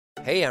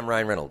Hey, I'm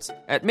Ryan Reynolds.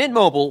 At Mint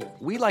Mobile,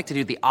 we like to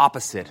do the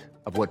opposite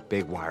of what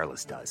Big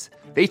Wireless does.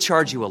 They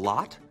charge you a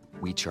lot,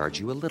 we charge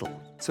you a little.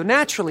 So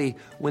naturally,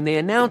 when they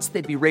announced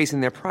they'd be raising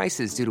their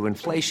prices due to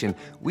inflation,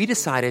 we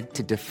decided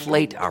to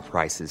deflate our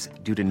prices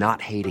due to not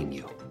hating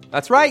you.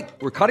 That's right.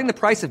 We're cutting the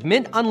price of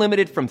Mint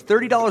Unlimited from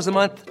 $30 a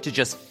month to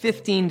just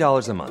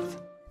 $15 a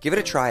month. Give it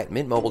a try at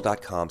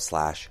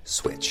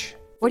mintmobile.com/switch.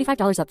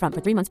 $45 up front for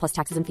 3 months plus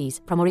taxes and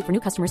fees. Promo rate for new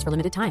customers for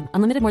limited time.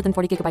 Unlimited more than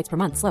 40 gigabytes per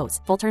month. Slows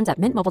full terms at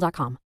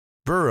mintmobile.com.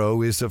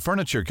 Burrow is a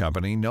furniture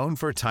company known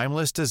for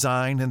timeless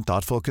design and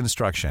thoughtful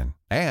construction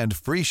and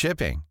free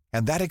shipping,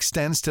 and that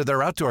extends to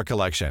their outdoor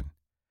collection.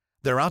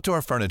 Their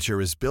outdoor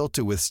furniture is built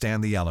to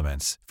withstand the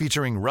elements,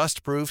 featuring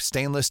rust-proof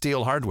stainless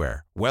steel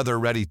hardware,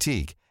 weather-ready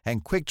teak,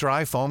 and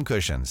quick-dry foam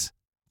cushions.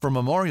 For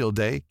Memorial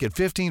Day, get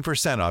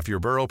 15% off your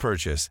Burrow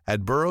purchase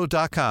at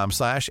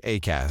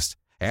burrow.com/ACAST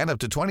and up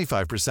to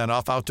 25%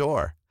 off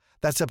outdoor.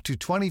 That's up to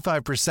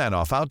 25%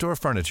 off outdoor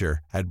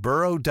furniture at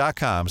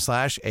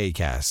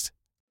burrow.com/ACAST.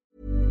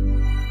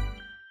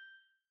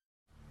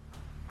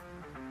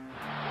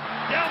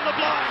 Down the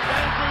blind,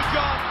 Andrew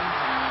John.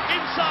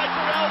 Inside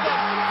for Albert.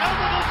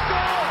 Albert will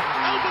score.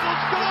 Albert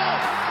will score.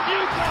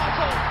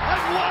 Newcastle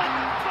have won.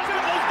 But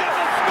Fiddler's going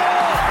to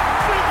score.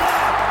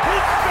 Fiddler,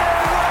 it's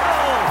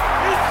farewell.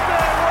 It's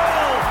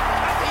farewell.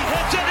 And he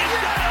hits it. He's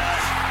got it.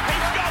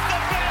 He's got the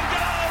field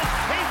goal.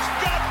 He's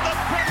got the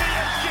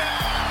premiership.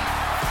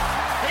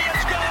 He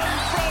has gone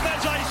from,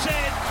 as I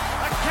said,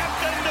 a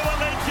captain to a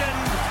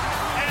legend.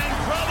 And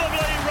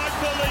probably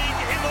rugby league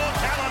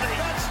immortality.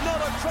 That's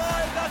not a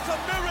try. That's a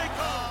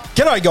miracle.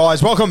 G'day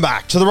guys, welcome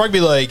back to the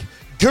Rugby League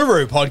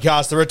Guru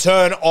podcast, the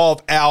return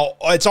of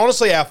it's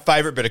honestly our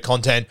favourite bit of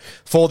content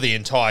for the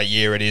entire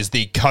year. It is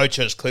the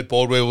Coach's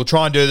Clipboard. We will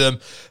try and do them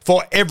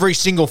for every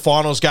single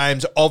finals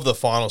games of the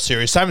final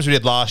series, same as we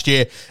did last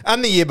year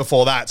and the year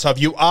before that. So if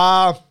you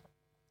are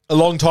a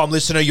long-time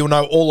listener, you'll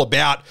know all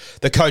about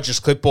the Coach's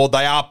Clipboard.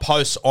 They are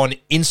posts on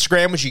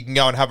Instagram, which you can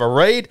go and have a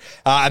read.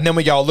 And then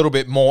we go a little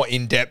bit more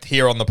in-depth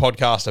here on the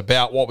podcast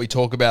about what we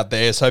talk about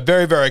there. So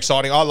very, very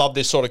exciting. I love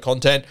this sort of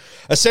content.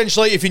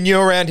 Essentially, if you're new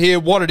around here,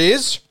 what it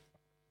is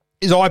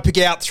I pick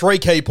out 3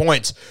 key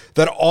points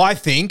that I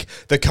think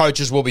the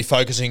coaches will be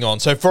focusing on.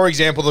 So, for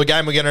example, the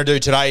game we're going to do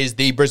today is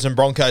the Brisbane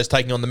Broncos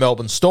taking on the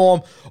Melbourne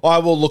Storm. I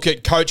will look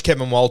at Coach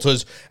Kevin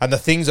Walters and the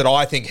things that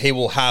I think he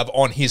will have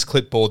on his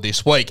clipboard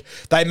this week.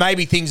 They may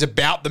be things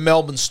about the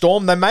Melbourne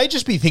Storm. They may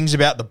just be things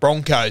about the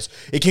Broncos.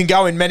 It can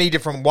go in many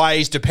different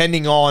ways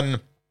depending on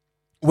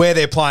where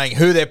they're playing,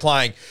 who they're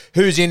playing,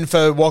 who's in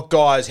for what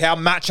guys, how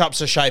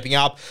matchups are shaping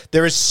up.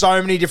 There is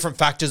so many different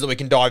factors that we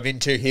can dive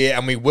into here,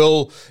 and we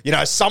will,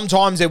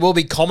 sometimes there will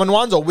be common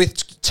ones, or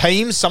with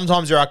teams,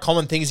 sometimes there are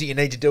common things that you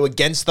need to do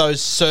against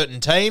those certain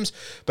teams,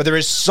 but there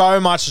is so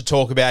much to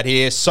talk about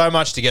here, so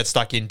much to get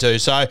stuck into.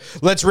 So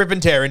let's rip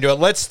and tear into it.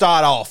 Let's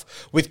start off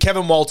with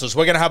Kevin Walters.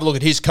 We're going to have a look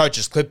at his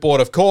Coach's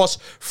Clipboard. Of course,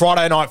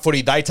 Friday night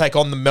footy, they take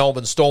on the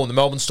Melbourne Storm. The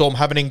Melbourne Storm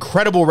have an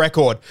incredible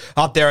record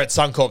up there at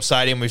Suncorp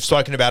Stadium. We've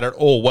spoken about it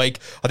all week.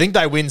 I think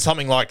they win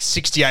something like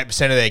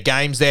 68% of their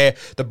games there.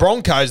 The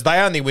Broncos, they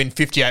only win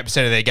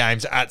 58% of their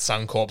games at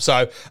Suncorp.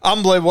 So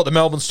unbelievable what the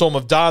Melbourne Storm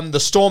have done. The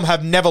Storm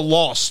have never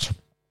lost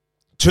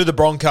to the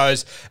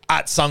Broncos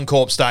at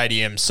Suncorp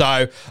Stadium.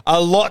 So a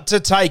lot to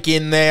take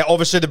in there.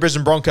 Obviously, the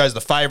Brisbane Broncos,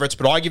 the favourites,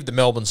 but I give the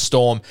Melbourne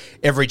Storm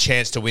every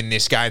chance to win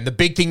this game. The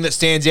big thing that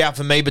stands out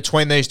for me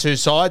between these two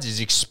sides is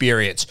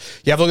experience.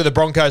 You have a look at the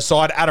Broncos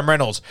side, Adam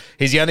Reynolds.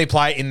 He's the only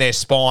player in their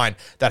spine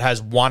that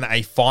has won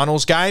a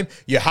finals game.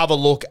 You have a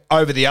look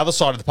over the other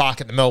side of the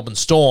park at the Melbourne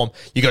Storm.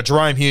 You got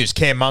Jerome Hughes,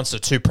 Cam Munster,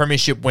 2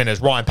 premiership winners.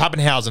 Ryan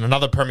Pappenhausen,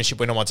 another premiership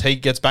winner once he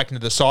gets back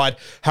into the side.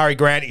 Harry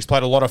Grant, he's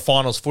played a lot of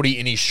finals footy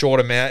in his short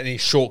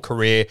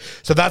career.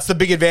 So that's the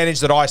big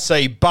advantage that I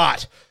see.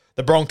 But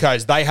the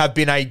Broncos, they have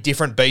been a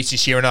different beast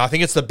this year, and I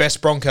think it's the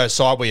best Broncos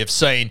side we have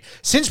seen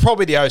since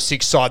probably the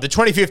 06 side. The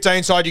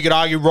 2015 side, you could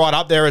argue right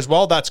up there as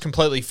well. That's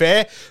completely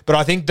fair. But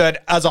I think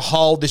that as a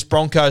whole, this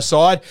Broncos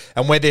side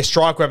and where their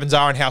strike weapons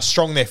are and how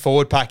strong their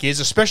forward pack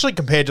is, especially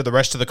compared to the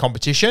rest of the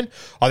competition,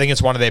 I think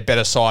it's one of their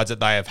better sides that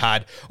they have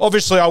had.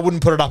 Obviously, I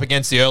wouldn't put it up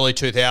against the early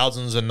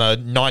 2000s and the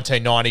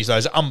 1990s,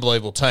 those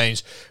unbelievable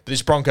teams. But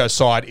this Broncos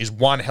side is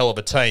one hell of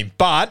a team.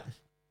 But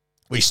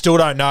we still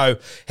don't know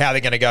how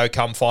they're going to go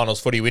come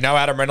finals footy. We know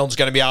Adam Reynolds is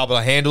going to be able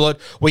to handle it.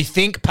 We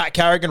think Pat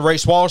Carrigan,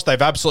 Reece Walsh,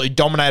 they've absolutely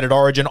dominated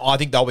Origin. I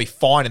think they'll be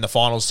fine in the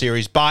finals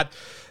series, but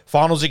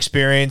finals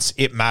experience,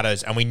 it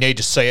matters, and we need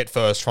to see it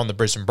first from the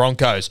Brisbane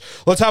Broncos.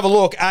 Let's have a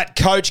look at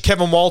Coach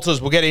Kevin Walters.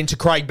 We'll get into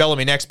Craig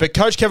Bellamy next, but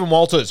Coach Kevin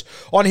Walters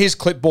on his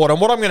clipboard.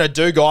 And what I'm going to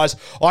do, guys,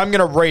 I'm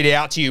going to read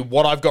out to you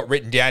what I've got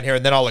written down here,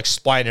 and then I'll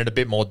explain it in a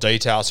bit more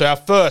detail. So our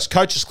first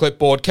Coach's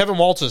Clipboard, Kevin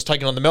Walters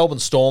taking on the Melbourne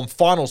Storm,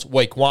 finals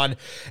week 1.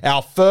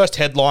 Our first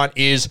headline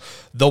is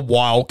the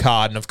wild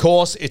card, and of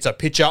course, it's a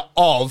picture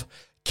of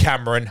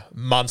Cameron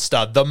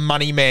Munster, the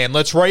money man.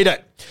 Let's read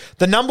it.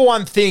 The number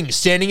one thing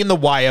standing in the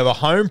way of a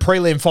home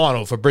prelim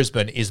final for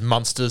Brisbane is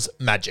Munster's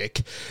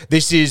magic.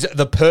 This is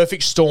the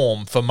perfect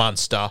storm for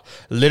Munster.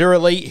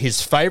 Literally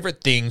his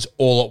favourite things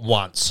all at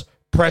once.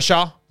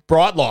 Pressure,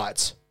 bright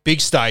lights,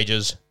 big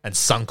stages, and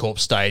Suncorp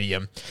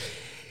Stadium.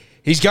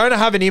 He's going to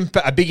have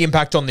a big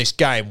impact on this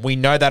game. We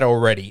know that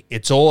already.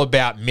 It's all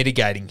about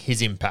mitigating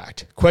his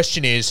impact.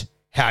 Question is,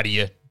 how do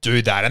you do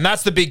that? And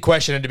that's the big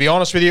question. And to be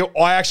honest with you,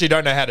 I actually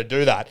don't know how to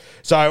do that.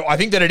 So I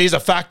think that it is a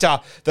factor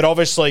that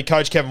obviously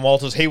Coach Kevin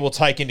Walters, he will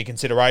take into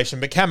consideration.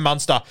 But Cam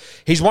Munster,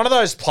 he's one of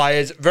those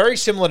players, very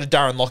similar to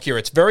Darren Lockyer.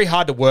 It's very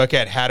hard to work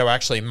out how to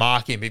actually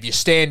mark him. If you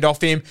stand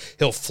off him,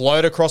 he'll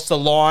float across the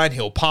line,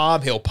 he'll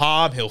palm,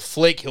 he'll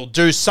flick, he'll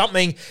do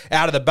something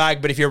out of the bag.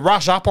 But if you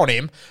rush up on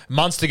him,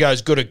 Munster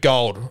goes good at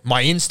gold.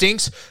 My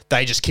instincts,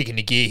 they just kick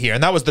into gear here.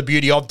 And that was the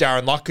beauty of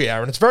Darren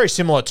Lockyer. And it's very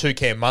similar to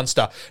Cam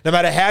Munster. No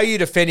matter how you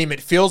defend him, it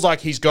feels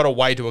like he's got a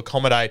way to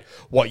accommodate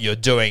what you're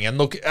doing. And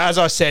look, as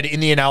I said in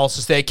the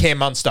analysis there, Cam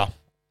Munster,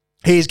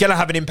 he's going to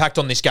have an impact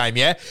on this game,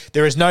 yeah?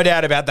 There is no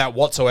doubt about that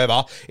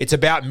whatsoever. It's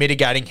about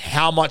mitigating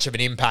how much of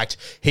an impact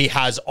he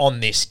has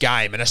on this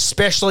game, and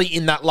especially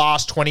in that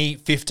last 20,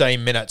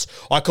 15 minutes.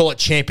 I call it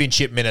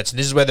championship minutes, and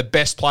this is where the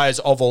best players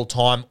of all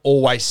time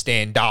always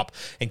stand up.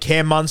 And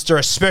Cam Munster,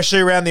 especially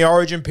around the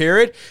Origin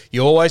period,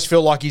 you always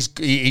feel like he's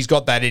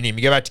got that in him.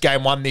 You go back to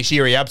game 1 this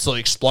year, he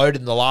absolutely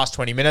exploded in the last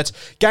 20 minutes.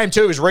 Game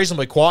 2 was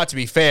reasonably quiet, to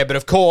be fair, but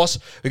of course,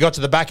 we got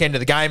to the back end of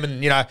the game,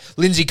 and,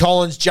 Lindsay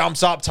Collins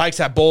jumps up, takes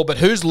that ball, but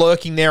who's lurking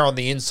there on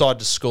the inside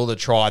to score the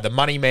try? The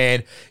money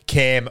man,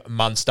 Cam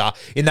Munster.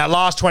 In that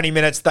last 20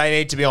 minutes, they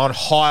need to be on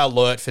high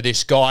alert for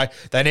this guy.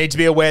 They need to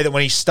be aware that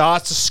when he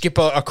starts to skip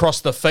across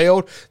the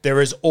field,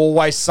 there is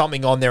always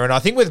something on there. And I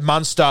think with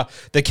Munster,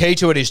 the key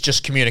to it is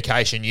just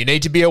communication. You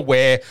need to be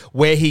aware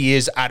where he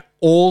is at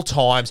all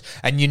times,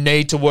 and you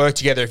need to work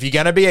together. If you're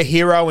going to be a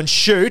hero and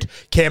shoot,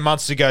 Cam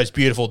Munster goes,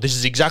 beautiful. This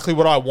is exactly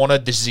what I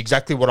wanted. This is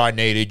exactly what I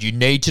needed. You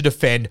need to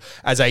defend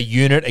as a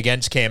unit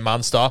against Cam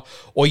Munster,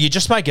 or you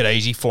just make it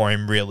easy for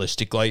him,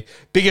 realistically.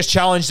 Biggest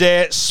challenge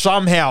there,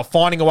 somehow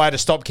finding a way to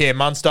stop Cam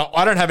Munster.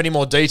 I don't have any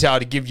more detail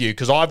to give you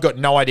because I've got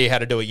no idea how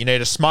to do it. You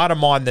need a smarter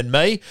mind than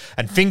me,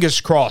 and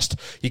fingers crossed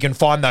you can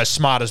find those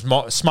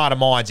smarter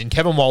minds in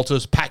Kevin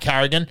Walters, Pat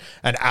Carrigan,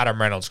 and Adam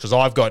Reynolds, because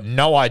I've got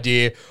no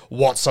idea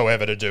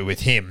whatsoever to do with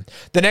him.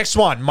 The next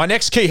one, my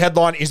next key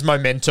headline is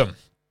momentum.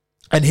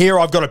 And here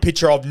I've got a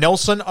picture of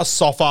Nelson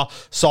Asafa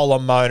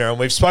Solomona. And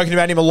we've spoken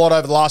about him a lot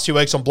over the last few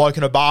weeks on Bloke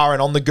in a Bar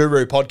and on the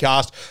Guru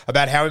podcast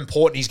about how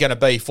important he's going to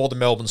be for the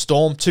Melbourne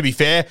Storm. To be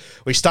fair,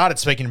 we started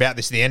speaking about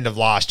this at the end of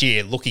last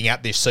year, looking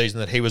at this season,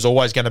 that he was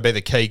always going to be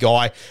the key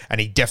guy, and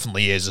he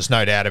definitely is. There's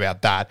no doubt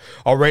about that.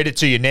 I'll read it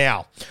to you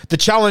now. The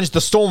challenge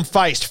the Storm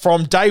faced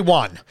from day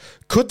one.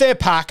 Could their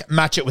pack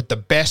match it with the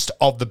best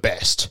of the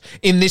best?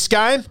 In this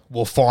game,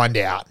 we'll find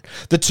out.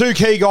 The two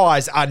key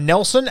guys are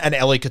Nelson and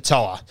Eli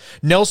Katoa.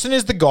 Nelson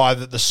is the guy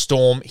that the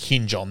Storm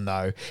hinge on,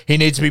 though. He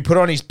needs to be put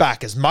on his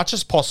back as much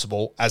as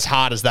possible, as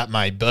hard as that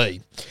may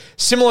be.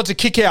 Similar to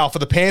Kikau for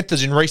the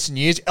Panthers in recent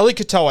years, Eli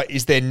Katoa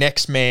is their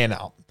next man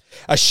up.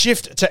 A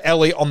shift to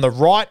Ellie on the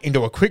right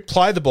into a quick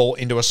play the ball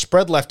into a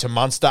spread left to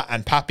Munster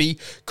and Pappy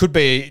could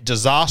be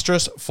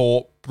disastrous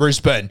for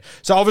Brisbane.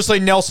 So obviously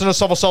Nelson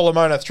Asafa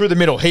Solomona through the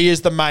middle. He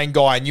is the main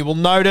guy. And you will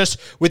notice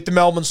with the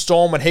Melbourne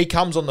Storm, when he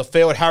comes on the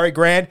field, Harry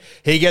Grant,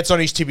 he gets on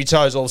his tippy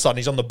toes all of a sudden.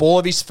 He's on the ball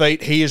of his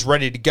feet. He is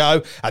ready to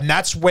go. And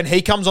that's when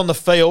he comes on the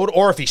field,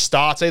 or if he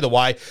starts, either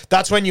way,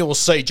 that's when you will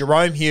see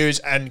Jerome Hughes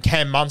and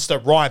Cam Munster,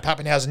 Ryan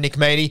Pappenhausen, Nick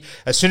Meaney.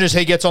 As soon as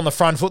he gets on the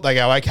front foot, they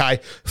go, okay,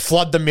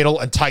 flood the middle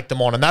and take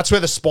them on. And that's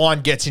where the spine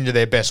gets into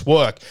their best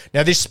work.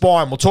 Now, this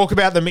spine, we'll talk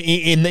about them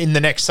in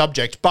the next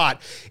subject, but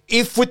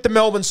if with the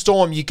Melbourne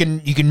Storm, you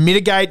can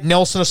mitigate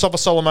Nelson Asafa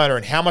Solomona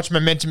and how much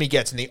momentum he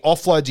gets and the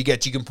offloads he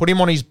gets. You can put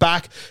him on his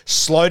back,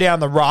 slow down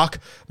the ruck.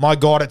 My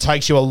God, it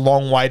takes you a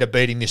long way to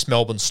beating this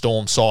Melbourne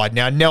Storm side.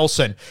 Now,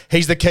 Nelson,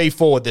 he's the key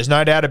forward. There's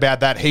no doubt about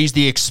that. He's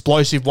the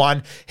explosive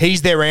one.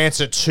 He's their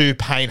answer to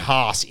Payne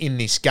Haas in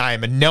this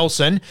game. And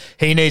Nelson,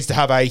 he needs to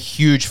have a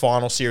huge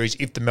final series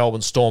if the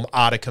Melbourne Storm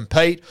are to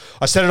compete.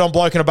 I said it on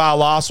Bloke in a Bar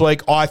last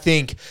week. I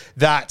think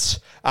that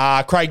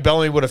Craig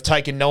Bellamy would have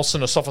taken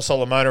Nelson Asafa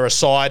Solomona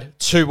aside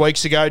 2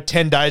 weeks ago,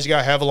 10 days ago,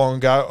 however long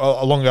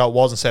ago it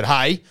was, and said,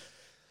 hey,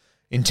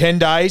 in 10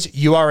 days,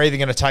 you are either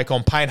going to take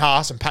on Payne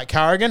Haas and Pat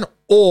Carrigan,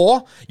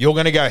 or you're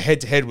going to go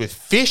head-to-head with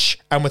Fish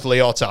and with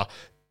Leota.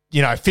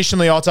 You know, Fish and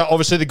Leota,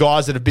 obviously the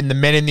guys that have been the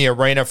men in the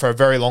arena for a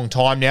very long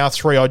time now,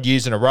 3 odd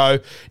years in a row.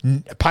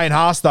 Payne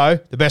Haas, though,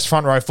 the best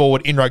front row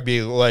forward in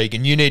rugby league,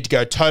 and you need to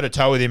go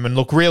toe-to-toe with him. And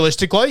look,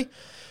 realistically,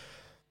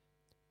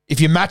 if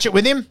you match it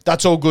with him,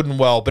 that's all good and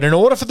well. But in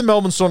order for the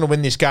Melbourne Storm to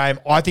win this game,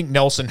 I think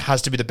Nelson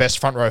has to be the best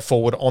front row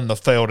forward on the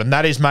field. And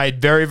that is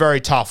made very,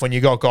 very tough when you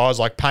got guys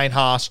like Payne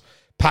Haas,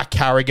 Pat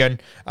Carrigan,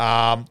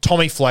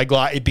 Tommy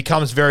Flegler. It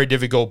becomes very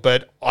difficult.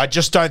 But I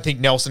just don't think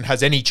Nelson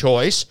has any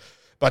choice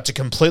but to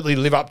completely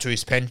live up to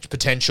his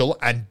potential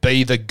and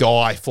be the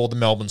guy for the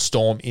Melbourne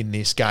Storm in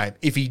this game.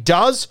 If he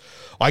does,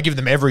 I give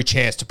them every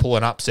chance to pull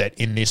an upset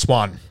in this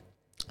one.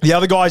 The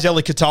other guy is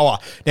Eli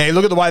Katoa. Now, you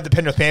look at the way the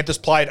Penrith Panthers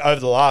played over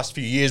the last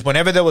few years.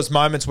 Whenever there was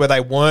moments where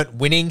they weren't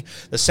winning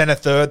the centre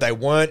third, they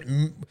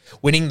weren't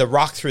winning the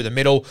ruck through the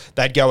middle,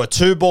 they'd go a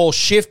 2-ball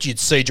shift. You'd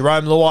see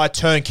Jerome Luai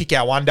turn, kick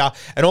out under,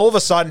 and all of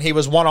a sudden he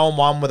was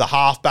one-on-one with a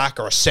halfback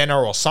or a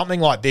centre or something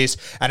like this,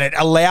 and it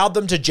allowed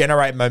them to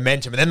generate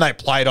momentum, and then they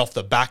played off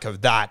the back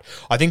of that.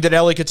 I think that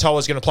Eli Katoa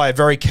is going to play a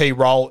very key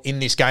role in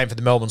this game for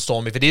the Melbourne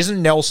Storm. If it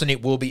isn't Nelson,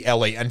 it will be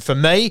Eli. And for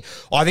me,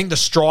 I think the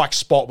strike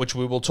spot, which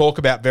we will talk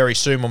about very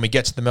soon when we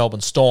get to the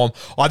Melbourne Storm,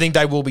 I think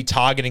they will be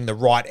targeting the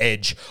right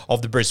edge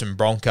of the Brisbane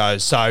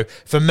Broncos. So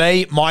for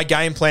me, my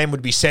game plan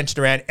would be centered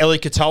around Eli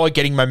Katoa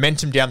getting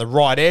momentum down the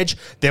right edge.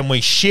 Then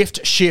we shift,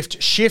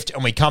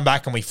 and we come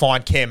back and we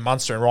find Cam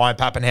Munster and Ryan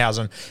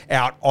Pappenhausen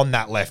out on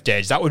that left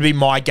edge. That would be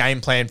my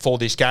game plan for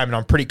this game, and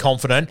I'm pretty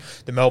confident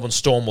the Melbourne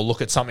Storm will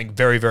look at something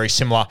very, very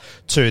similar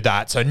to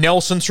that. So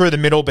Nelson through the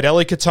middle, but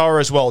Eli Katoa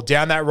as well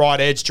down that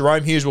right edge.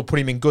 Jerome Hughes will put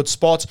him in good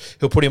spots.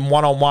 He'll put him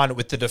one-on-one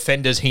with the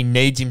defenders he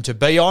needs him to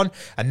be on,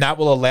 and that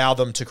will allow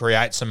them to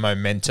create some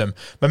momentum.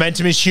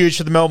 Momentum is huge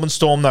for the Melbourne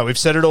Storm, though. We've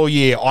said it all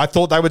year. I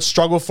thought they would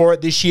struggle for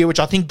it this year, which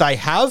I think they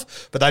have,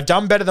 but they've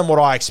done better than what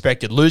I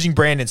expected. Losing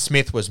Brandon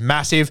Smith was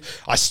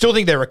massive. I still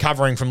think they're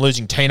recovering from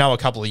losing Tino a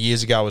couple of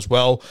years ago as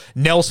well.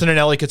 Nelson and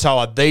Eli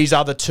Katoa, these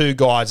are the two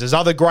guys. There's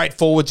other great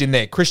forwards in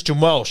there. Christian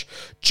Welsh,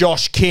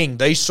 Josh King,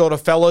 these sort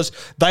of fellas,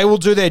 they will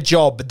do their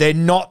job, but they're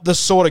not the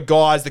sort of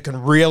guys that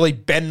can really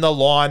bend the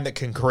line, that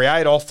can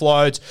create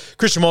offloads.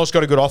 Christian Welsh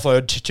got a good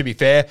offload, to be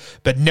fair,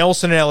 but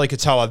Nelson and Eli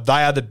Katoa,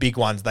 they are the big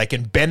ones. They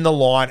can bend the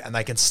line and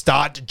they can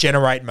start to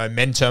generate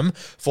momentum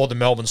for the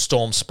Melbourne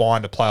Storm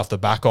spine to play off the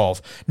back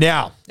of.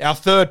 Now, our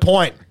third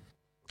point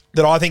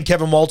that I think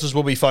Kevin Walters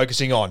will be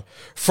focusing on.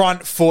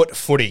 Front foot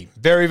footy.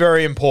 Very,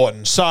 very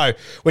important. So,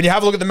 when you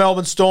have a look at the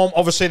Melbourne Storm,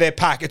 obviously their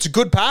pack, it's a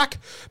good pack,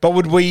 but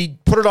would we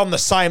put it on the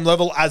same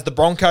level as the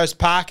Broncos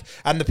pack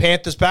and the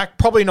Panthers pack?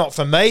 Probably not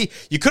for me.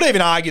 You could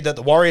even argue that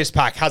the Warriors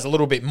pack has a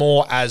little bit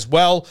more as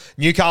well.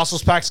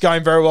 Newcastle's pack's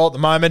going very well at the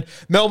moment.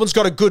 Melbourne's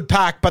got a good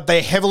pack, but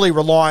they're heavily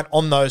reliant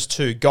on those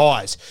two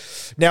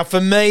guys. Now,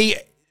 for me,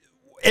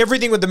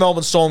 everything with the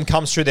Melbourne Storm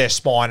comes through their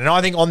spine, and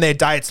I think on their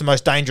day, it's the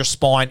most dangerous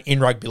spine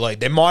in rugby league.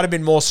 There might have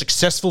been more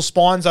successful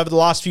spines over the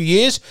last few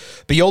years,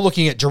 but you're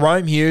looking at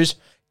Jerome Hughes,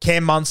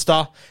 Cam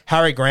Munster,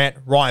 Harry Grant,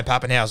 Ryan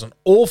Pappenhausen.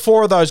 All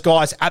four of those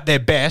guys at their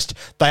best,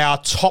 they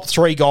are top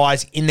three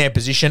guys in their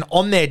position.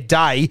 On their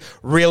day,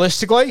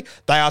 realistically,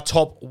 they are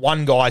top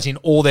one guys in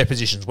all their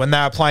positions. When they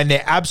are playing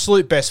their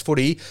absolute best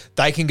footy,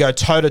 they can go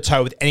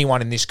toe-to-toe with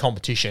anyone in this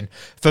competition.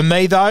 For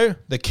me, though,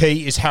 the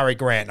key is Harry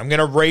Grant. I'm going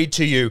to read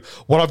to you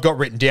what I've got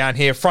written down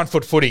here. Front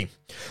foot footy.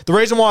 The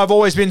reason why I've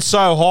always been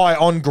so high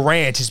on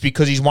Grant is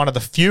because he's one of the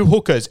few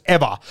hookers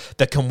ever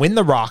that can win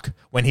the ruck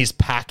when his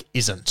pack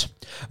isn't.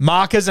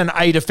 Markers and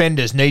A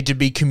defenders need to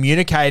be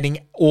communicating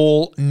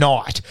all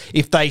night.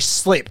 If they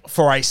slip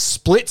for a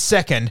split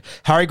second,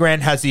 Harry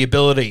Grant has the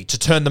ability to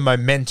turn the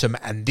momentum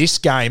and this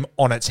game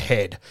on its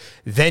head.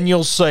 Then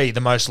you'll see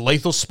the most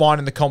lethal spine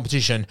in the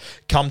competition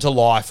come to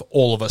life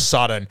all of a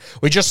sudden.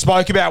 We just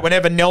spoke about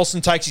whenever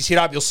Nelson takes his hit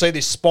up, you'll see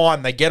this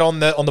spine. They get on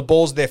the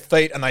balls of their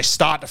feet and they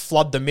start to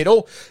flood the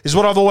middle. This is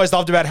what I've always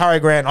loved about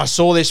Harry Grant. I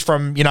saw this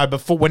from,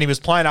 before when he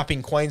was playing up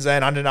in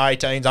Queensland, under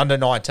 18s, under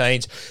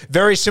 19s.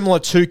 Very similar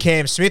to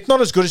Cam Smith.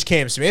 Not as good as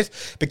Cam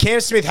Smith, but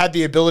Cam Smith had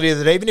the ability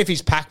that even if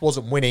his pack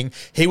wasn't winning,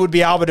 he would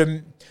be able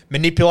to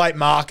manipulate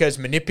markers,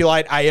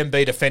 manipulate A and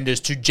B defenders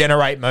to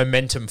generate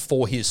momentum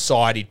for his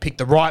side. He'd pick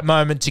the right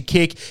moment to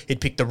kick. He'd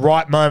pick the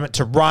right moment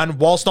to run.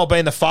 Whilst not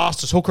being the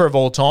fastest hooker of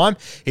all time,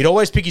 he'd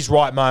always pick his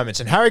right moments.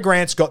 And Harry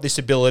Grant's got this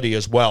ability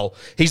as well.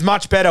 He's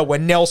much better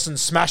when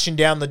Nelson's smashing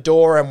down the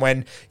door and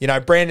when,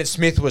 Brandon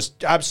Smith was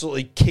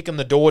absolutely kicking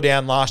the door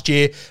down last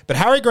year. But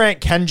Harry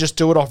Grant can just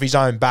do it off his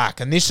own back.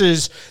 And this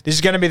is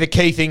going to be the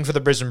key thing for the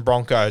Brisbane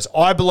Broncos.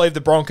 I believe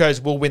the Broncos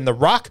will win the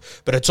ruck,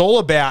 but it's all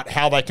about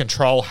how they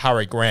control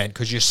Harry Grant.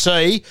 Because you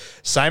see,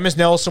 same as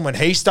Nelson, when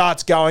he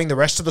starts going, the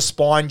rest of the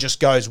spine just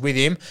goes with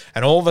him,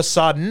 and all of a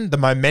sudden, the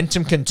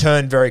momentum can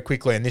turn very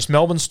quickly. And this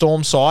Melbourne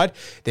Storm side,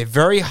 they're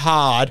very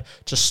hard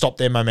to stop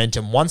their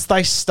momentum. Once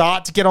they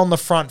start to get on the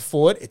front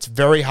foot, it's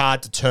very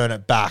hard to turn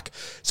it back.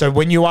 So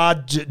when you are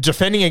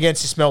defending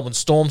against this Melbourne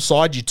Storm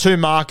side, your two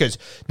markers,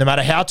 no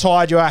matter how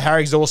tired you are, how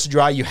exhausted you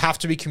are, you have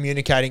to be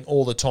communicating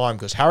all the time,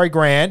 because Harry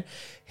Grant,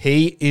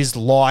 he is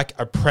like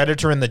a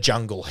predator in the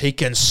jungle. He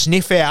can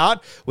sniff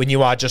out when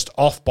you are just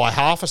off by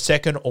half a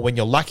second, or when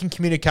you're lacking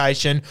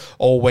communication,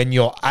 or when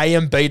your A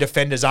and B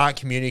defenders aren't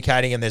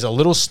communicating and there's a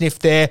little sniff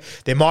there.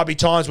 There might be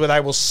times where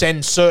they will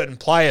send certain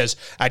players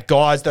at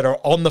guys that are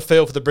on the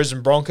field for the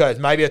Brisbane Broncos.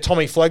 Maybe a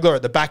Tommy Flegler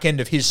at the back end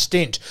of his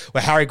stint,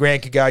 where Harry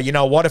Grant could go, you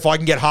know what, if I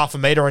can get half a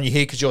metre on you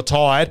here because you're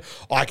tired,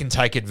 I can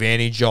take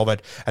advantage of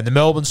it. And the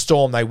Melbourne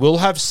Storm, they will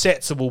have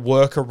sets that will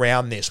work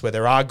around this, where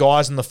there are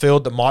guys in the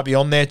field that might be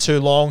on there too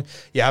long, along,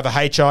 you have a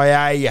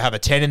HIA, you have a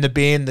 10 in the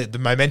bin, the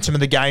momentum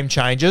of the game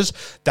changes.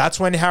 That's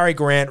when Harry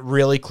Grant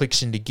really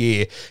clicks into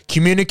gear.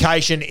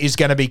 Communication is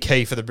going to be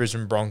key for the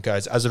Brisbane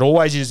Broncos, as it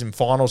always is in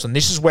finals, and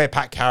this is where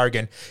Pat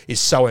Carrigan is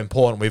so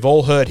important. We've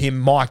all heard him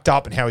mic'd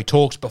up and how he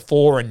talks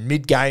before and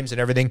mid-games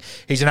and everything.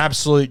 He's an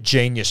absolute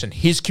genius, and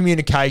his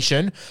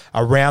communication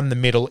around the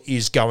middle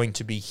is going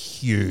to be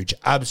huge.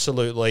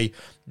 Absolutely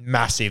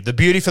massive. The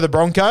beauty for the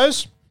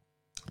Broncos,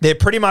 they're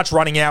pretty much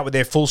running out with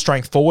their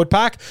full-strength forward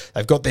pack.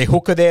 They've got their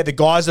hooker there, the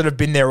guys that have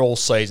been there all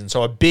season.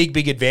 So a big,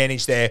 big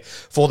advantage there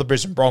for the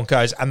Brisbane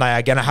Broncos, and they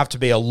are going to have to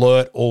be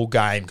alert all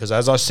game because,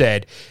 as I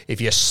said,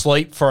 if you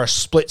sleep for a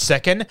split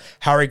second,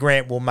 Harry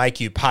Grant will make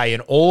you pay.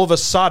 And all of a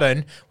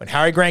sudden, when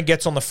Harry Grant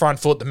gets on the front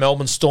foot, the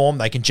Melbourne Storm,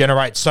 they can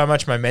generate so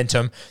much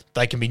momentum,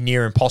 they can be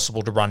near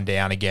impossible to run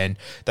down again.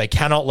 They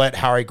cannot let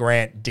Harry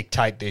Grant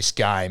dictate this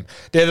game.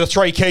 They're the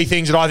three key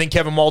things that I think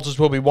Kevin Walters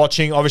will be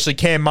watching. Obviously,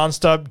 Cam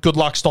Munster, good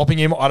luck stopping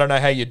him. I don't know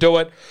how you do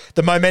it.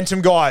 The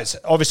momentum guys,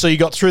 obviously you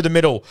got through the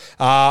middle,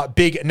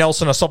 big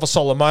Nelson Asafa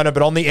Solomona,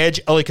 but on the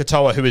edge, Eli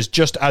Katoa, who is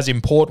just as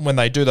important when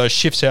they do those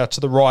shifts out to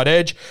the right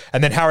edge.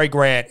 And then Harry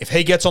Grant, if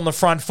he gets on the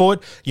front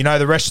foot, you know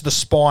the rest of the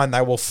spine,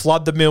 they will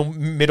flood the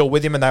middle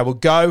with him and they will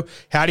go.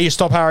 How do you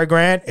stop Harry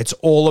Grant? It's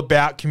all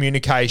about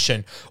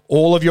communication.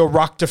 All of your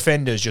ruck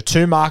defenders, your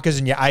two markers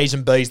and your A's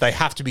and B's, they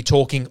have to be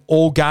talking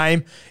all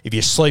game. If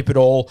you sleep at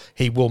all,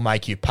 he will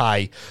make you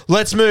pay.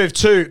 Let's move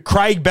to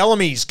Craig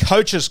Bellamy's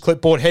coach's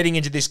clipboard heading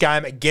into this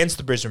game against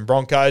the Brisbane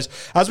Broncos.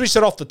 As we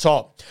said off the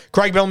top,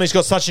 Craig Bellamy's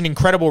got such an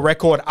incredible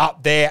record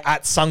up there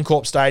at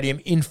Suncorp Stadium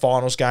in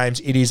finals games.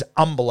 It is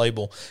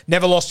unbelievable.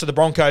 Never lost to the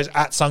Broncos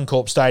at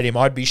Suncorp Stadium.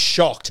 I'd be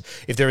shocked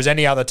if there is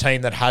any other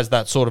team that has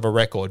that sort of a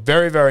record.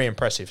 Very, very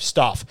impressive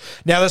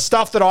stuff. Now, the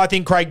stuff that I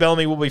think Craig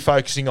Bellamy will be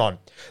focusing on.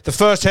 The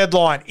first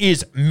headline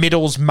is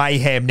Middles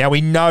Mayhem. Now,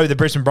 we know the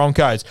Brisbane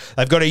Broncos,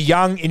 they've got a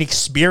young,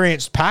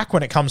 inexperienced pack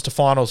when it comes to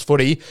finals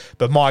footy,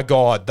 but my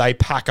God, they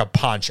pack a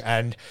punch.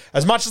 And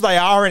as much as they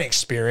are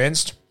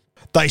inexperienced,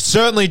 they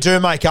certainly do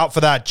make up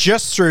for that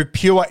just through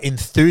pure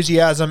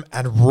enthusiasm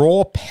and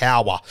raw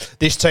power.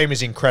 This team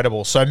is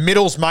incredible. So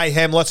Middles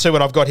Mayhem, let's see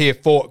what I've got here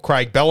for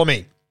Craig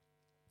Bellamy.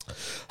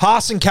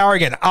 Haas and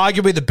Carrigan,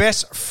 arguably the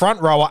best front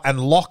rower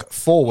and lock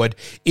forward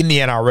in the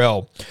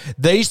NRL.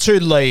 These two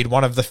lead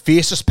one of the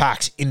fiercest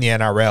packs in the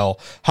NRL.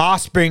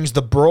 Haas brings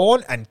the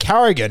brawn and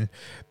Carrigan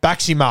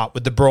backs him up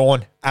with the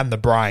brawn and the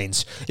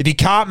brains. If you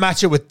can't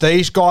match it with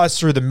these guys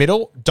through the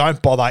middle,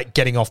 don't bother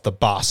getting off the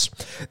bus.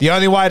 The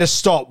only way to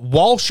stop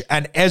Walsh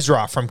and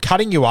Ezra from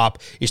cutting you up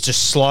is to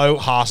slow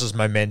Haas's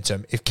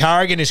momentum. If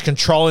Carrigan is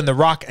controlling the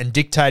ruck and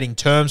dictating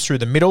terms through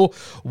the middle,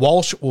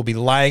 Walsh will be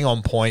laying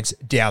on points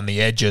down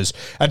the edges.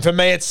 And for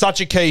me, it's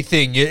such a key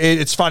thing.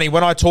 It's funny,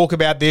 when I talk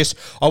about this,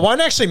 I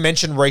won't actually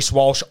mention Reece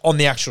Walsh on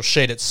the actual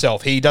sheet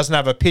itself. He doesn't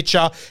have a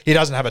picture, he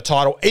doesn't have a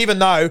title, even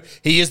though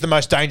he is the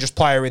most dangerous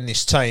player in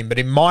this team. But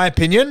in my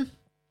opinion,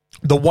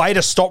 the way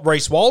to stop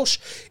Reece Walsh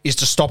is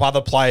to stop other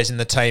players in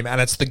the team,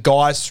 and it's the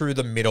guys through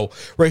the middle.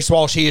 Reece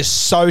Walsh, he is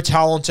so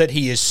talented,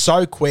 he is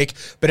so quick,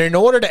 but in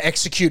order to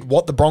execute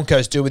what the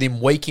Broncos do with him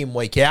week in,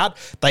 week out,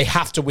 they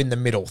have to win the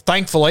middle.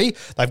 Thankfully,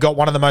 they've got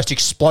one of the most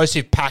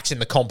explosive packs in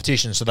the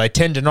competition, so they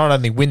tend to not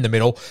only win the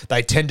middle,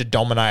 they tend to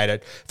dominate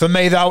it. For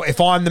me, though, if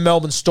I'm the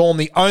Melbourne Storm,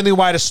 the only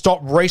way to stop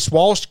Reece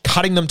Walsh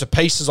cutting them to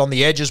pieces on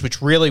the edges,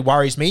 which really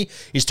worries me,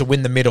 is to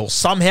win the middle.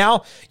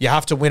 Somehow, you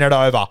have to win it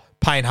over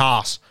Payne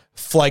Haas,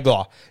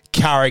 Flegler,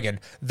 Carrigan.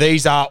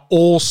 These are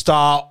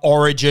all-star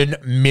origin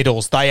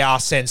middles. They are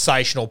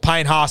sensational.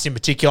 Payne Haas in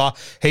particular,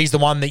 he's the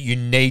one that you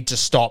need to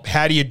stop.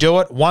 How do you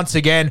do it? Once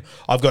again,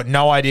 I've got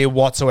no idea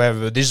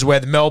whatsoever. This is where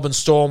the Melbourne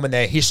Storm and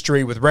their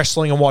history with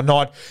wrestling and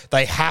whatnot,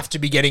 they have to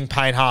be getting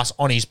Payne Haas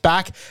on his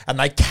back, and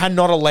they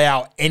cannot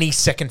allow any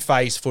second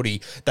phase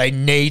footy. They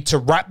need to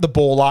wrap the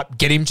ball up,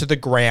 get him to the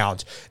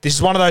ground. This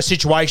is one of those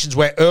situations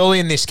where early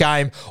in this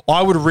game,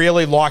 I would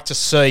really like to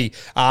see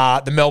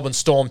the Melbourne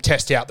Storm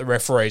test out the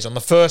referees. On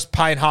the first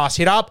Payne Haas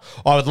hit up,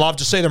 I would love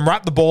to see them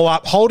wrap the ball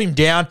up, hold him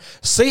down,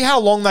 see how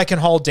long they can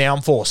hold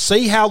down for,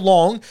 see how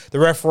long the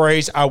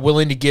referees are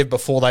willing to give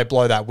before they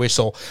blow that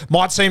whistle.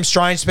 Might seem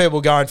strange to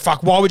people going,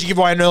 fuck, why would you give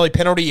away an early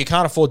penalty? You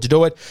can't afford to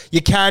do it.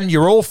 You can.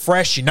 You're all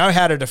fresh. You know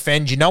how to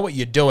defend. You know what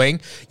you're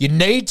doing. You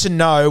need to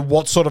know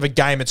what sort of a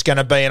game it's going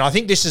to be. And I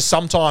think this is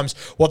sometimes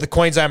what the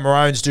Queensland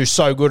Maroons do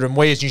so good and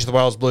we as New South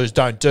Wales Blues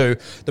don't do.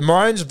 The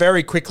Maroons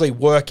very quickly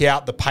work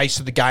out the pace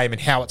of the game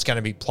and how it's going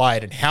to be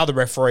played and how the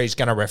referee is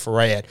going to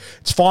referee it.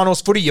 It's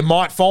finals footy. You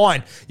might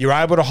find you're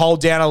able to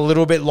hold down a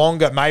little bit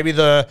longer. Maybe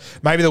the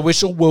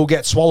whistle will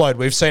get swallowed.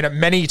 We've seen it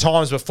many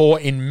times before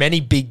in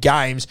many big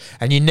games,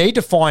 and you need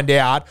to find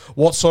out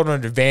what sort of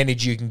an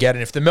advantage you can get.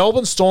 And if the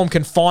Melbourne Storm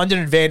can find an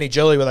advantage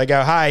early where they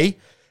go, hey,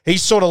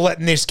 he's sort of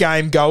letting this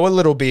game go a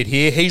little bit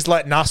here. He's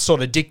letting us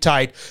sort of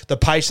dictate the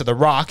pace of the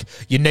ruck.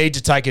 You need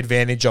to take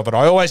advantage of it.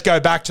 I always go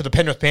back to the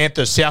Penrith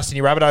Panthers South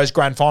Sydney Rabbitohs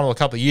grand final a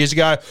couple of years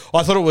ago.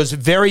 I thought it was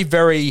very,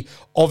 very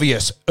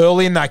obvious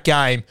early in that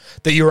game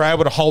that you were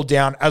able to hold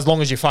down as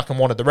long as you fucking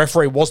wanted. The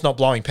referee was not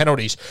blowing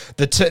penalties.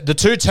 The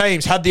two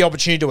teams had the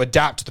opportunity to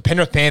adapt. The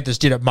Penrith Panthers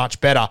did it much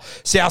better.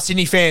 South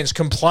Sydney fans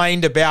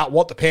complained about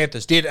what the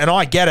Panthers did, and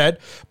I get it,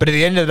 but at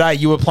the end of the day,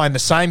 you were playing the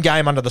same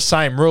game under the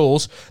same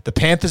rules. The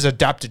Panthers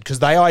adapted because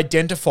they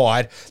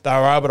identified they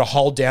were able to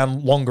hold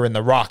down longer in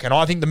the ruck, and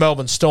I think the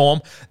Melbourne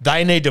Storm,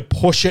 they need to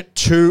push it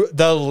to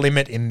the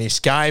limit in this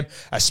game,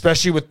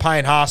 especially with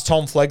Payne Haas,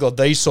 Tom Flegler,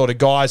 these sort of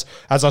guys.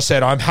 As I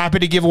said, I'm happy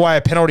to give away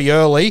a penalty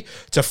early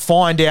to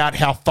find out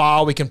how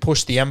far we can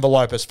push the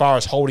envelope as far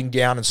as holding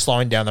down and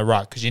slowing down the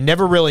ruck, because you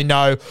never really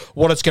know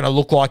what it's going to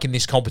look like in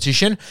this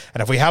competition.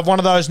 And if we have one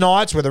of those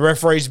nights where the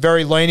referee's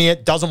very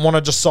lenient, doesn't want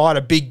to decide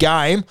a big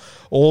game,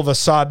 all of a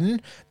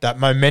sudden that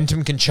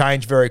momentum can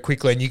change very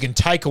quickly, and you can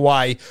take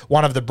away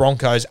one of the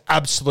Broncos'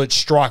 absolute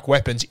strike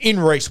weapons in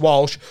Reece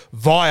Walsh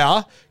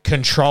via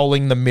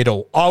controlling the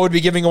middle. I would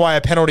be giving away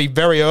a penalty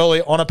very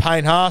early on a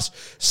Payne Haas,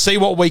 see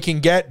what we can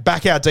get,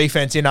 back our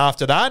defense in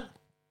after that.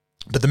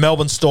 But the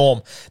Melbourne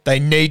Storm, they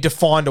need to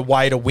find a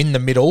way to win the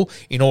middle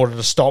in order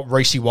to stop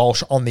Reece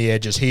Walsh on the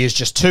edges. He is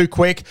just too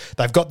quick.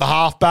 They've got the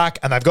halfback,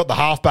 and they've got the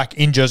halfback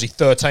in jersey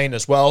 13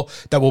 as well,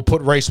 that will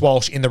put Reece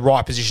Walsh in the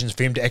right positions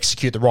for him to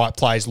execute the right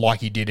plays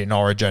like he did in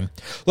Origin.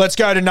 Let's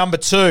go to number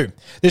 2.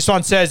 This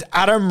one says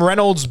Adam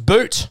Reynolds'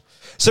 boot.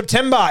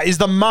 September is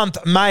the month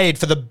made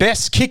for the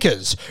best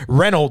kickers.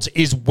 Reynolds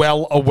is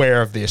well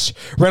aware of this.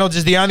 Reynolds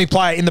is the only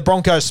player in the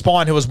Broncos'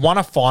 spine who has won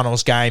a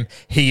finals game.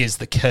 He is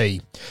the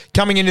key.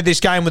 Coming into this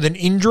game with an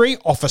injury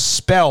off a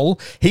spell,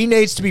 he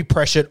needs to be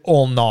pressured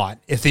all night.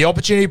 If the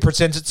opportunity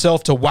presents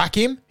itself to whack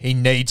him, he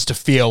needs to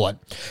feel it.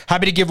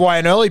 Happy to give away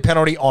an early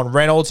penalty on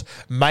Reynolds.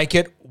 Make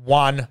it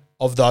one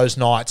of those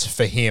nights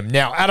for him.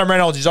 Now, Adam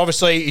Reynolds is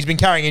obviously, he's been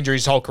carrying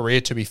injuries his whole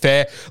career, to be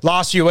fair.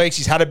 Last few weeks,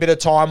 he's had a bit of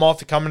time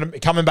off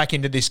coming back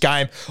into this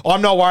game.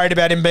 I'm not worried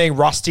about him being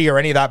rusty or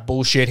any of that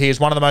bullshit. He is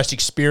one of the most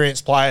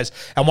experienced players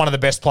and one of the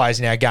best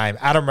players in our game.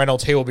 Adam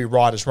Reynolds, he will be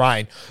right as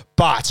rain.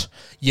 But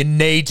you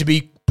need to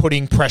be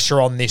putting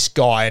pressure on this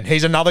guy, and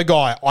he's another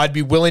guy I'd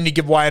be willing to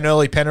give away an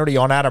early penalty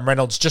on Adam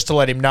Reynolds just to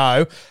let him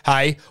know,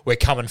 hey, we're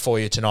coming for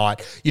you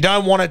tonight. You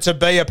don't want it to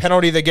be a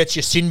penalty that gets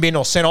you sin bin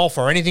or sent off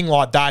or anything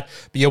like that,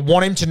 but you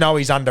want him to know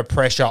he's under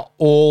pressure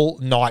all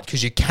night,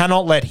 because you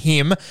cannot let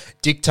him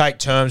dictate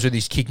terms with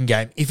his kicking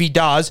game. If he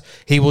does,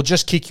 he will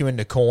just kick you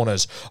into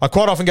corners. I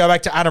quite often go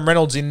back to Adam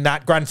Reynolds in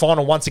that grand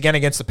final once again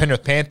against the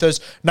Penrith Panthers.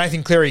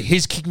 Nathan Cleary,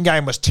 his kicking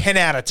game was 10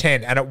 out of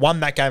 10, and it won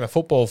that game of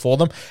football for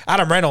them.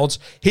 Adam Reynolds,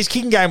 his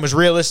kicking game was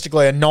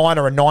realistically a 9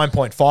 or a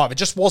 9.5. It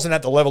just wasn't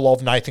at the level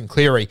of Nathan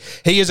Cleary.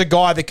 He is a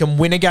guy that can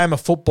win a game of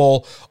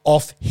football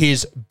off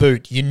his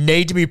boot. You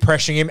need to be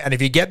pressuring him, and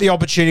if you get the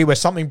opportunity where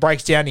something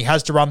breaks down, he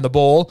has to run the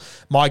ball,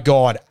 my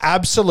God,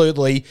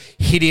 absolutely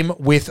hit him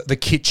with the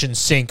kitchen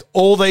sink.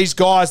 All these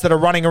guys that are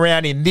running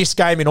around in this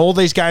game, in all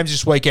these games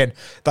this weekend,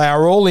 they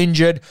are all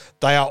injured.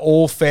 They are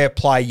all fair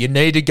play. You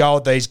need to go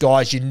at these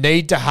guys. You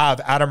need to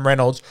have Adam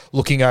Reynolds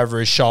looking over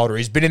his shoulder.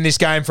 He's been in this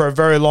game for a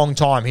very long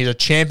time. He's a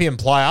champion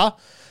player.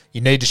 You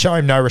need to show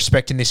him no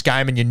respect in this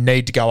game, and you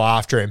need to go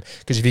after him.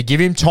 Because if you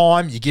give him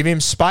time, you give him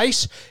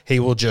space, he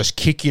will just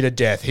kick you to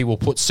death. He will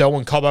put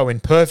Selwyn Cobbo in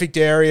perfect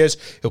areas.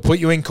 He'll put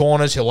you in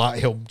corners.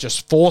 He'll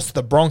just force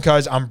the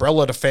Broncos'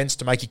 umbrella defense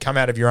to make you come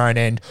out of your own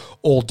end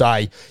all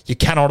day. You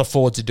cannot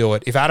afford to do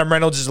it. If Adam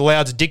Reynolds is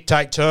allowed to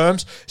dictate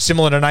terms,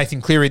 similar to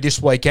Nathan Cleary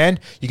this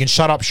weekend, you can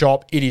shut up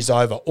shop. It is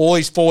over. All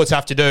these forwards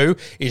have to do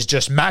is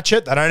just match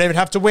it. They don't even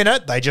have to win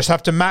it. They just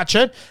have to match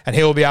it, and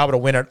he'll be able to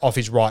win it off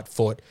his right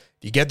foot.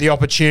 You get the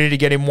opportunity to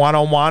get him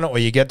one-on-one, or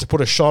you get to put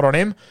a shot on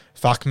him,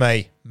 fuck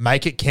me.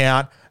 Make it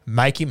count,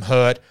 make him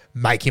hurt,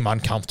 make him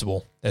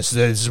uncomfortable. This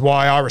is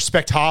why I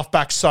respect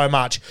halfbacks so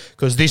much,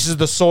 because this is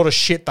the sort of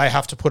shit they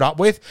have to put up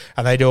with,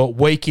 and they do it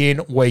week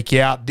in, week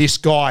out. This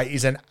guy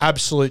is an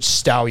absolute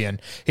stallion.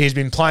 He's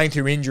been playing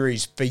through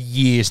injuries for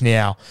years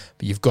now,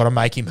 but you've got to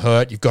make him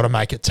hurt. You've got to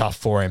make it tough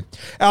for him.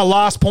 Our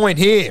last point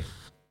here.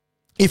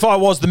 If I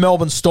was the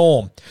Melbourne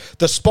Storm,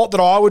 the spot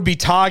that I would be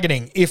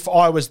targeting if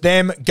I was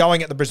them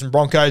going at the Brisbane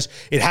Broncos,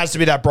 it has to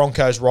be that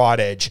Broncos right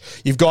edge.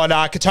 You've got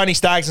Katoni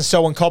Staggs and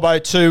Selwyn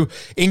Cobbo, two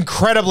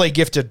incredibly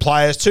gifted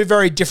players, two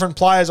very different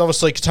players.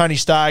 Obviously, Katoni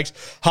Staggs,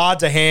 hard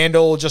to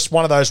handle, just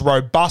one of those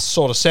robust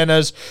sort of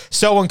centres.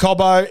 Selwyn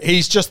Cobbo,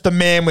 he's just the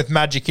man with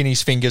magic in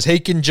his fingers. He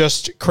can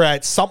just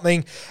create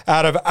something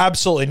out of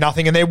absolutely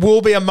nothing, and there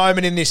will be a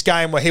moment in this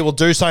game where he will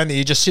do something that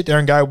you just sit there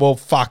and go, well,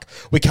 fuck,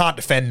 we can't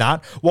defend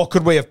that. What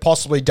could we have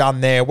possibly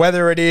done there?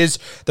 Whether it is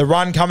the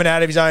run coming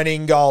out of his own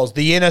in goals,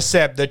 the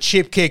intercept, the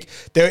chip kick,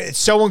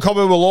 Selwyn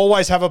Cobbo will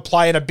always have a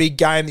play in a big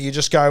game that you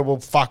just go, well,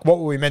 fuck, what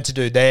were we meant to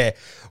do there?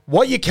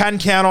 What you can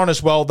count on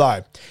as well,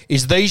 though,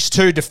 is these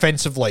two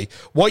defensively.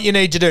 What you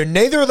need to do,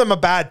 neither of them are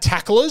bad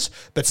tacklers,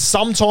 but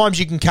sometimes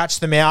you can catch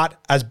them out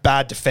as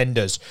bad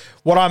defenders.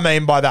 What I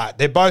mean by that,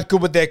 they're both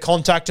good with their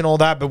contact and all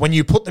that, but when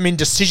you put them in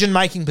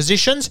decision-making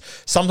positions,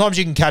 sometimes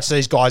you can catch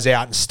these guys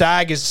out. And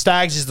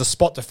Staggs is the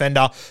spot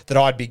defender that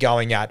I'd be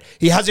going at.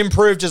 He has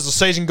improved as the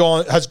season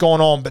has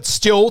gone on, but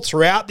still,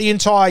 throughout the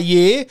entire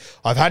year,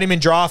 I've had him in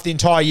draft the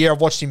entire year.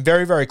 I've watched him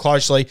very, very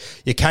closely.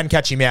 You can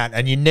catch him out,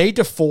 and you need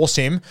to force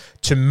him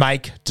to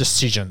make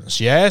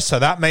decisions, yeah? So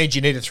that means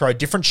you need to throw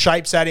different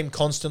shapes at him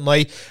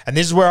constantly, and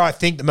this is where I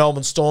think the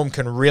Melbourne Storm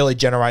can really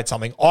generate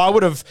something. I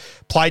would have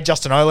played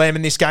Justin Olam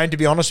in this game, to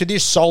be honest with you,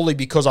 solely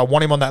because I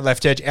want him on that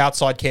left edge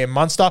outside Cam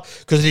Munster,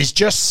 because it is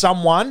just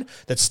someone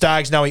that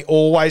Staggs know he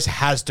always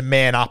has to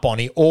man up on.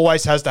 He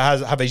always has to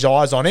have his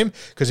eyes on him,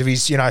 because if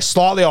he's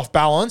slightly off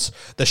balance,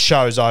 the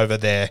show's over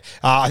there.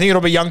 I think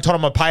it'll be young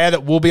Tonomapea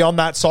that will be on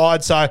that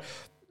side, so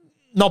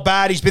not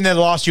bad. He's been there the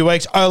last few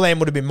weeks. Olam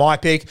would have been my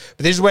pick.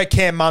 But this is where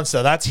Cam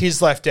Munster, that's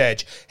his left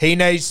edge. He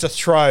needs to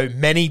throw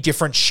many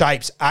different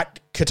shapes at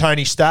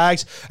Katoni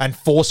Staggs and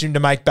force him to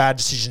make bad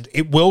decisions.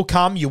 It will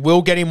come. You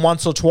will get him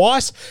once or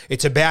twice.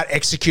 It's about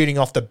executing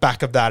off the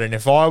back of that. And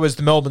if I was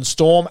the Melbourne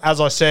Storm, as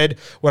I said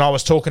when I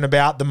was talking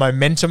about the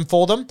momentum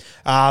for them,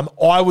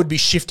 I would be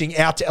shifting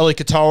out to Eli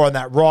Katoa on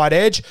that right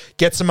edge,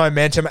 get some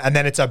momentum, and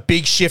then it's a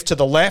big shift to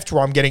the left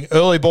where I'm getting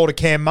early ball to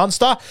Cam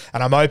Munster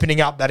and I'm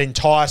opening up that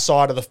entire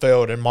side of the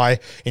field. And my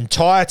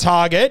entire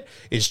target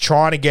is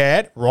trying to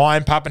get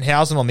Ryan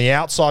Pappenhausen on the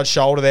outside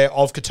shoulder there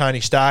of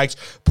Katoni Staggs,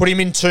 put him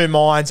in two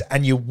minds,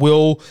 and you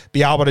will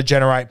be able to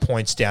generate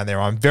points down there.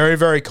 I'm very,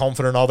 very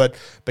confident of it,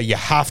 but you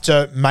have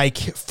to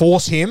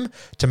force him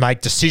to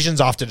make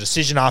decisions after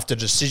decision after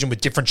decision with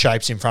different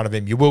shapes in front of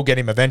him. You will get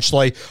him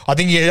eventually.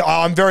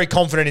 I'm very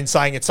confident in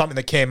saying it's something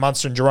that Cam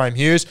Munster and Jerome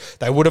Hughes,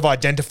 they would have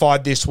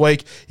identified this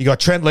week. You got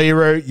Trent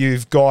Leroux,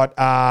 you've got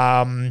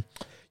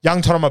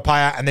young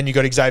Tonomapea, and then you've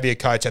got Xavier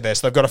Coates out there.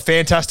 So they've got a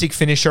fantastic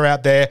finisher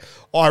out there.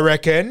 I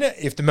reckon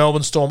if the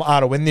Melbourne Storm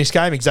are to win this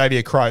game,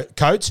 Xavier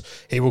Coates,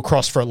 he will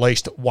cross for at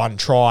least one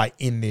try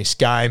in this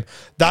game.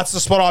 That's the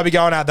spot I'll be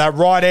going at. That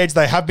right edge,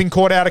 they have been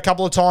caught out a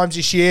couple of times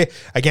this year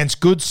against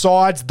good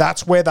sides.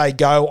 That's where they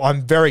go.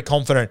 I'm very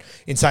confident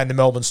in saying the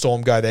Melbourne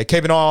Storm go there.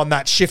 Keep an eye on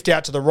that shift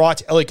out to the right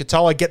to Eli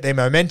Katoa, get their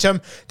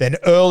momentum. Then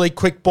early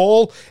quick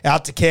ball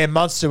out to Cam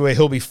Munster, where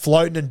he'll be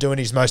floating and doing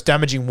his most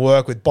damaging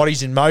work with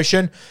bodies in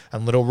motion,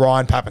 and little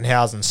Ryan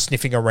Pappenhausen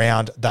sniffing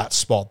around that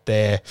spot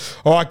there.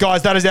 All right,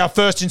 guys, that is our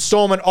first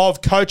installment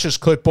of Coach's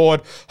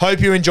Clipboard. Hope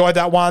you enjoyed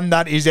that one.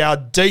 That is our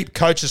deep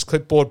Coach's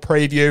Clipboard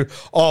preview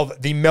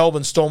of the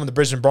Melbourne Storm and the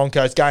Brisbane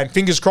Broncos game.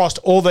 Fingers crossed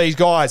all these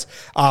guys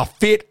are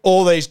fit.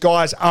 All these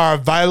guys are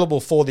available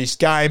for this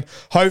game.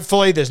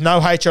 Hopefully there's no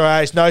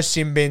HOAs, no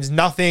sim bins,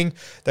 nothing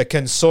that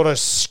can sort of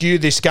skew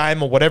this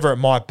game or whatever it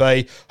might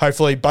be.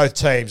 Hopefully both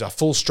teams are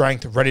full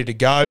strength, ready to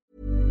go.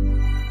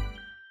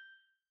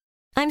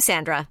 I'm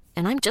Sandra,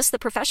 and I'm just the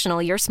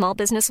professional your small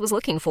business was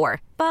looking for.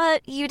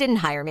 But you didn't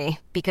hire me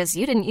because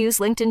you didn't use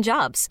LinkedIn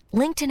Jobs.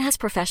 LinkedIn has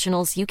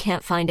professionals you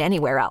can't find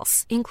anywhere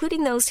else,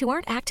 including those who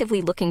aren't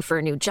actively looking for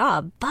a new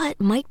job,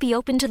 but might be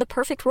open to the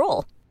perfect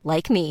role,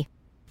 like me.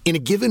 In a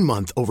given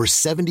month, over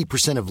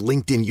 70% of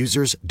LinkedIn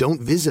users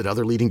don't visit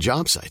other leading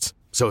job sites.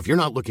 So if you're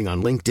not looking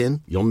on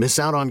LinkedIn, you'll miss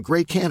out on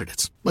great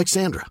candidates, like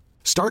Sandra.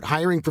 Start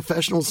hiring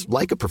professionals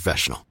like a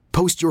professional.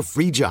 Post your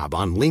free job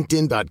on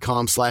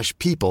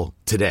linkedin.com/people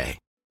today.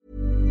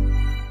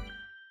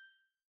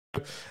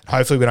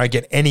 Hopefully we don't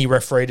get any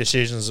referee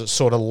decisions that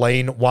sort of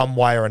lean one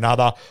way or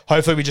another.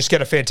 Hopefully we just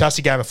get a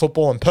fantastic game of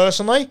football. And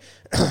personally,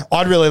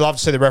 I'd really love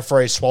to see the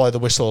referees swallow the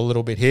whistle a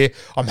little bit here.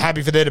 I'm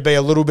happy for there to be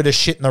a little bit of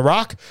shit in the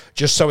ruck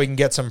just so we can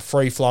get some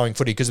free-flowing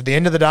footy. Because at the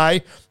end of the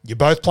day, you're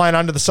both playing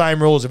under the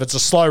same rules. If it's a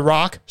slow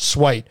ruck,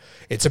 sweet.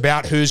 It's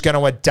about who's going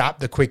to adapt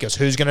the quickest,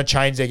 who's going to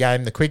change their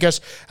game the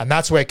quickest. And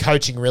that's where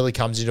coaching really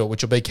comes into it,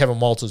 which will be Kevin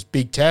Walters'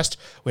 big test.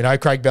 We know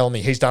Craig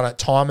Bellamy, he's done it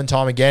time and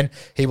time again.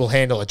 He will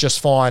handle it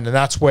just fine. And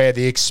that's where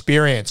the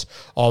experience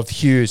of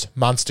Hughes,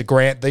 Munster,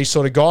 Grant, these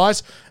sort of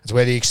guys, it's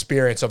where the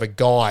experience of a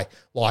guy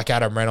like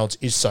Adam Reynolds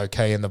is so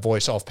key, in the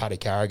voice of Paddy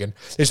Carrigan.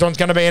 This one's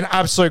going to be an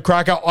absolute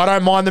cracker. I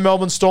don't mind the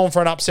Melbourne Storm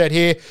for an upset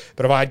here,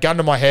 but if I had gun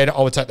to my head,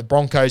 I would take the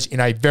Broncos in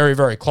a very,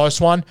 very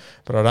close one,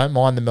 but I don't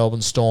mind the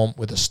Melbourne Storm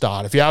with a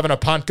start. If you're having a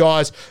punt,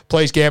 guys,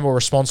 please gamble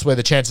responsibly.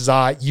 The chances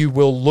are you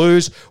will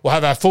lose. We'll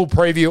have our full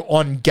preview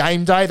on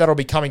game day. That'll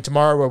be coming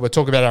tomorrow, where we'll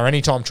talk about our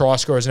anytime try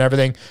scorers and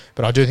everything,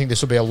 but I do think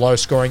this will be a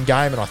low-scoring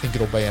game, and I think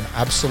it'll be an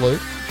absolute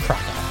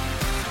cracker.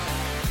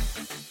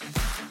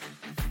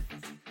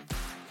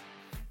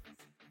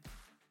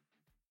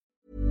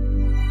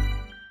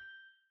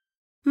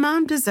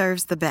 Mom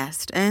deserves the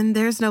best, and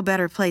there's no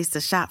better place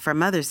to shop for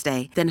Mother's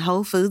Day than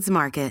Whole Foods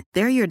Market.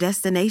 They're your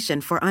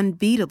destination for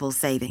unbeatable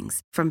savings,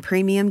 from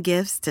premium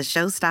gifts to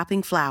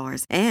show-stopping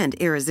flowers and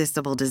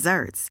irresistible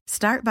desserts.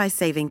 Start by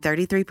saving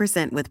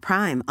 33% with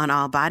Prime on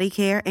all body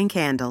care and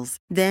candles.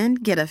 Then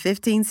get a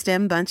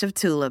 15-stem bunch of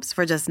tulips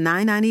for just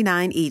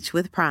 $9.99 each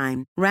with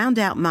Prime. Round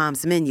out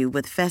Mom's menu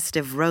with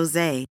festive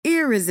rosé,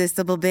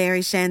 irresistible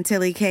berry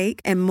chantilly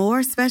cake, and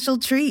more special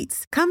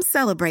treats. Come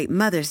celebrate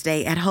Mother's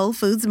Day at Whole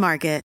Foods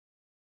Market.